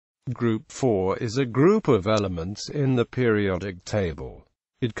Group 4 is a group of elements in the periodic table.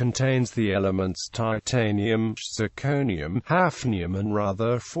 It contains the elements titanium, zirconium, hafnium and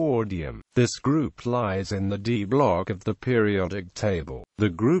rutherfordium. This group lies in the D block of the periodic table. The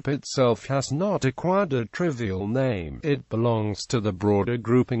group itself has not acquired a trivial name. It belongs to the broader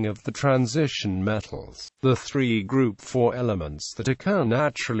grouping of the transition metals. The three group 4 elements that occur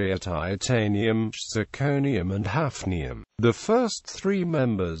naturally are titanium, zirconium and hafnium. The first three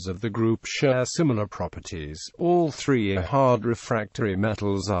members of the group share similar properties. All three are hard refractory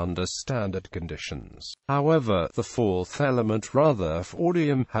metals under standard conditions. However, the fourth element,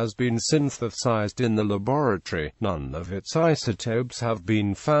 rutherfordium, has been synthesized in the laboratory. None of its isotopes have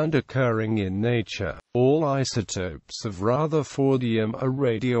been found occurring in nature. All isotopes of rutherfordium are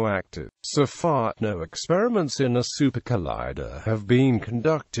radioactive. So far, no experiments in a supercollider have been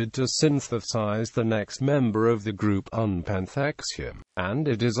conducted to synthesize the next member of the group, unpanthexium, and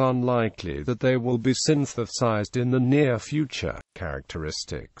it is unlikely that they will be synthesized in the near future.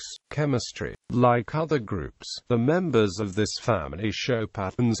 Characteristics. Chemistry. Like other groups, the members of this family show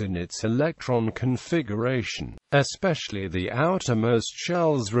patterns in its electron configuration, especially the outermost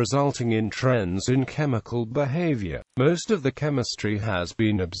shells, resulting in trends in chemical behavior. Most of the chemistry has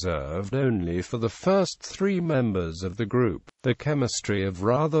been observed only for the first three members of the group. The chemistry of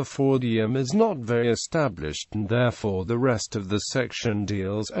rutherfordium is not very established, and therefore the rest of the section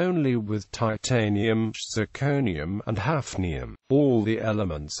deals only with titanium, zirconium, and hafnium. All the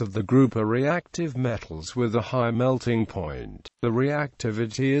elements of the group are reactive metals with a high melting point. The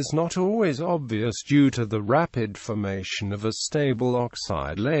reactivity is not always obvious due to the rapid formation of a stable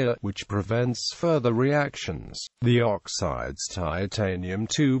oxide layer, which prevents further reactions. The oxides titanium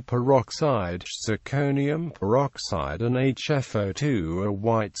 2 peroxide, zirconium peroxide and HFO2 are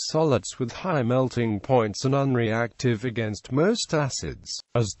white solids with high melting points and unreactive against most acids.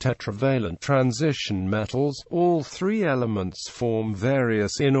 As tetravalent transition metals, all three elements form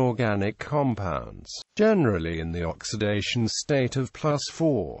various inorganic compounds, generally in the oxidation state of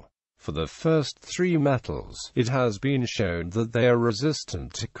 +4. For the first three metals, it has been shown that they are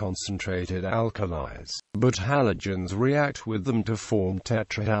resistant to concentrated alkalis, but halogens react with them to form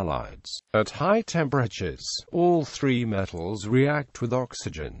tetrahalides. At high temperatures, all three metals react with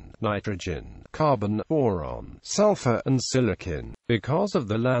oxygen, nitrogen, carbon, boron, sulfur, and silicon. Because of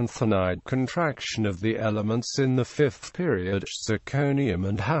the lanthanide contraction of the elements in the fifth period, zirconium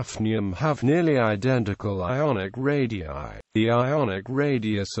and hafnium have nearly identical ionic radii. The ionic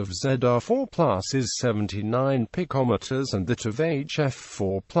radius of Zr4+ is 79 picometers and that of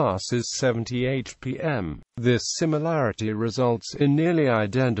HF4+ is 78 pm. This similarity results in nearly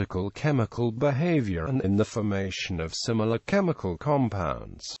identical chemical behavior and in the formation of similar chemical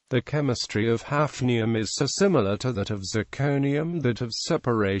compounds. The chemistry of hafnium is so similar to that of zirconium that of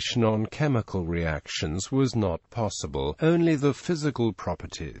separation on chemical reactions was not possible. Only the physical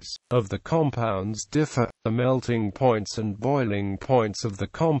properties of the compounds differ. The melting points and boiling points of the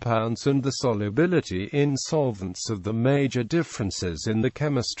compounds and the solubility in solvents are the major differences in the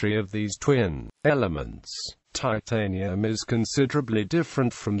chemistry of these twin elements. Titanium is considerably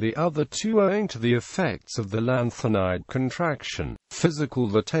different from the other two owing to the effects of the lanthanide contraction. Physical.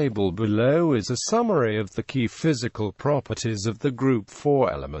 The table below is a summary of the key physical properties of the group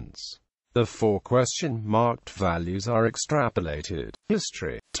 4 elements. The four question-marked values are extrapolated.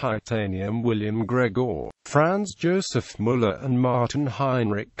 History. Titanium. William Gregor, Franz Joseph Müller and Martin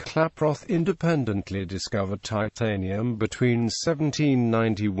Heinrich Klaproth independently discovered titanium between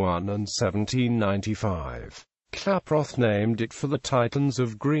 1791 and 1795. Klaproth named it for the Titans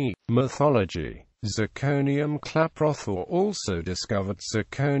of Greek mythology. Zirconium. Klaproth also discovered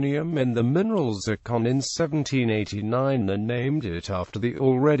zirconium in the mineral zircon in 1789 and named it after the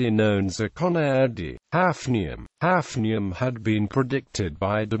already known zirconium. Hafnium. Hafnium had been predicted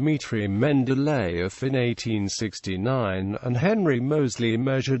by Dmitry Mendeleev in 1869 and Henry Moseley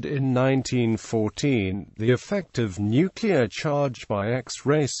measured in 1914 the effect of nuclear charge by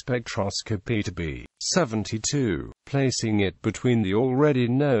X-ray spectroscopy to be 72, placing it between the already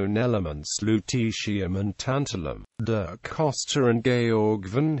known elements lutetium and tantalum. Dirk Coster and Georg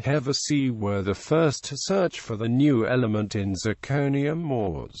von Hevesy were the first to search for the new element in zirconium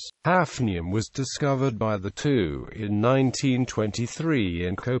ores. Hafnium was discovered by the two in 1923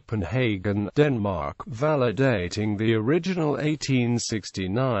 in Copenhagen, Denmark, validating the original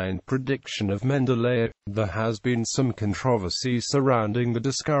 1869 prediction of Mendeleev. There has been some controversy surrounding the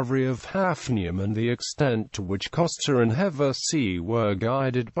discovery of hafnium and the extent to which Coster Foster and Heather C. were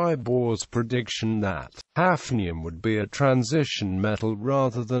guided by Bohr's prediction that hafnium would be a transition metal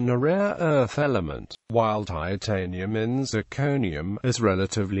rather than a rare earth element, while titanium and zirconium, as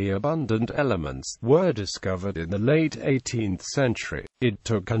relatively abundant elements, were discovered in the late 18th century. It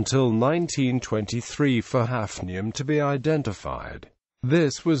took until 1923 for hafnium to be identified.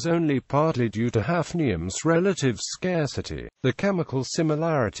 This was only partly due to hafnium's relative scarcity. The chemical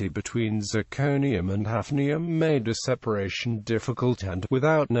similarity between zirconium and hafnium made a separation difficult, and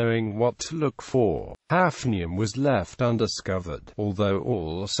without knowing what to look for, hafnium was left undiscovered, although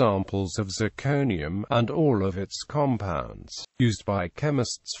all samples of zirconium and all of its compounds, used by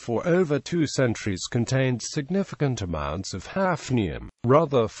chemists for over 2 centuries, contained significant amounts of hafnium.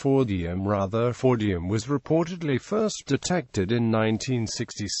 Rutherfordium was reportedly first detected in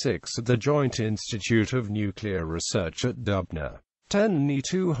 1966 at the Joint Institute of Nuclear Research at Dubna.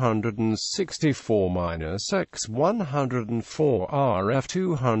 10E264-X 104 RF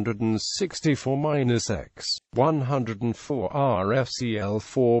 264-X 104 RF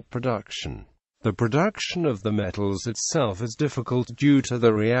Cl4 production. The production of the metals itself is difficult due to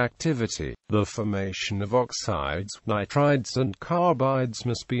the reactivity. The formation of oxides, nitrides and carbides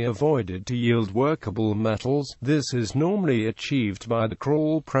must be avoided to yield workable metals. This is normally achieved by the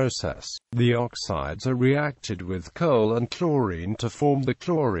Kroll process. The oxides are reacted with coal and chlorine to form the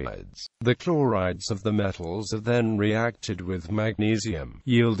chlorides. The chlorides of the metals are then reacted with magnesium,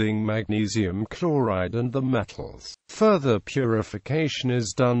 yielding magnesium chloride and the metals. Further purification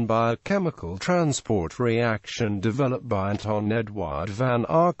is done by a chemical transport reaction developed by Anton Eduard van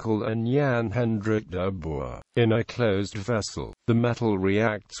Arkel and Jan Hendrik de Boer. In a closed vessel, the metal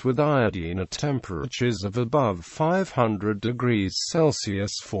reacts with iodine at temperatures of above 500 degrees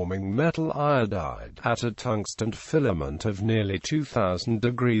Celsius, forming metal iodide. At a tungsten filament of nearly 2000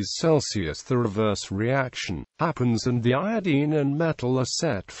 degrees Celsius, the reverse reaction happens and the iodine and metal are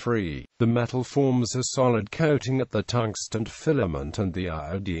set free. The metal forms a solid coating at the tungsten filament, and the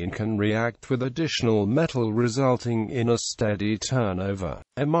iodine can react with additional metal, resulting in a steady turnover.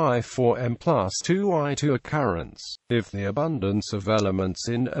 Mi4M plus 2I2 occurrence. If the abundance of elements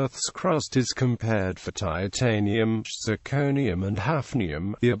in Earth's crust is compared for titanium, zirconium and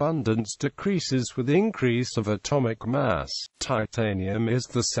hafnium, the abundance decreases with increase of atomic mass. Titanium is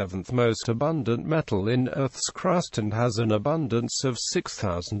the 7th most abundant metal in Earth's crust and has an abundance of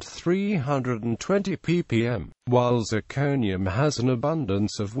 6,320 ppm, while zirconium has an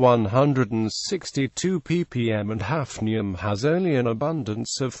abundance of 162 ppm and hafnium has only an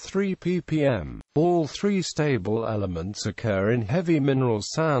abundance of 3 ppm. All three stable elements occur in heavy mineral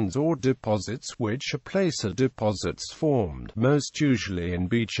sands or deposits, which are placer deposits formed most usually in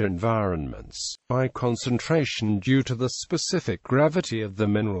beach environments by concentration due to the specific gravity of the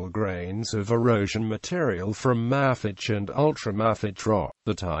mineral grains of erosion material from mafic and ultramafic rock.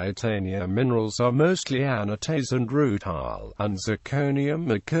 The titanium minerals are mostly anatase and rutile, and zirconium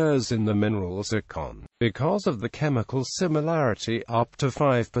occurs in the mineral zircon. Because of the chemical similarity, up to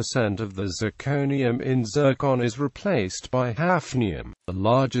 5% of the zirconium in zircon is replaced by hafnium. The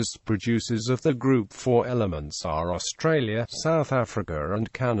largest producers of the group 4 elements are Australia, South Africa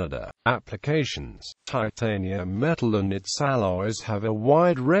and Canada. Applications. Titanium metal and its alloys have a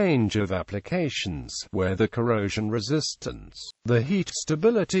wide range of applications, where the corrosion resistance, the heat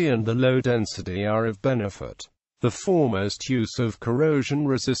stability and the low density are of benefit. The foremost use of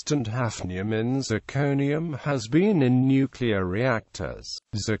corrosion-resistant hafnium in zirconium has been in nuclear reactors.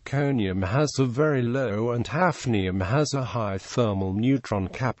 Zirconium has a very low and hafnium has a high thermal neutron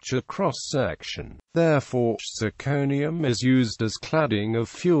capture cross-section. Therefore, zirconium is used as cladding of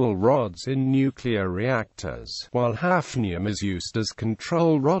fuel rods in nuclear reactors, while hafnium is used as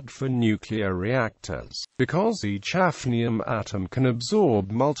control rod for nuclear reactors. Because each hafnium atom can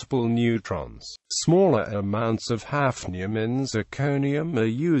absorb multiple neutrons, smaller amounts of hafnium in zirconium are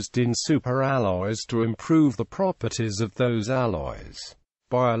used in superalloys to improve the properties of those alloys.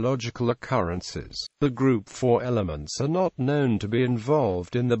 Biological occurrences. The group 4 elements are not known to be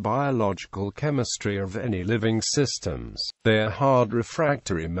involved in the biological chemistry of any living systems. They are hard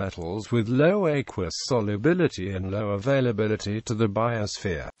refractory metals with low aqueous solubility and low availability to the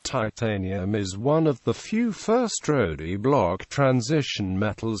biosphere. Titanium is one of the few first Rhodey block transition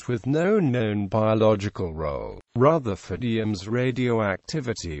metals with no known biological role. Rutherfordium's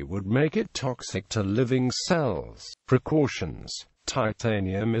radioactivity would make it toxic to living cells. Precautions.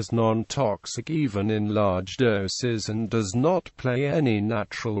 Titanium is non-toxic even in large doses and does not play any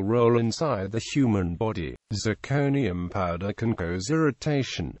natural role inside the human body. Zirconium powder can cause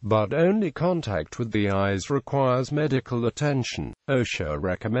irritation, but only contact with the eyes requires medical attention. OSHA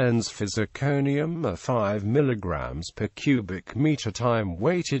recommends for zirconium a 5 mg per cubic meter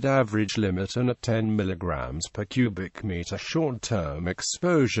time-weighted average limit and a 10 mg per cubic meter short-term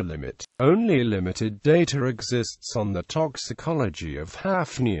exposure limit. Only limited data exists on the toxicology of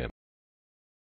hafnium.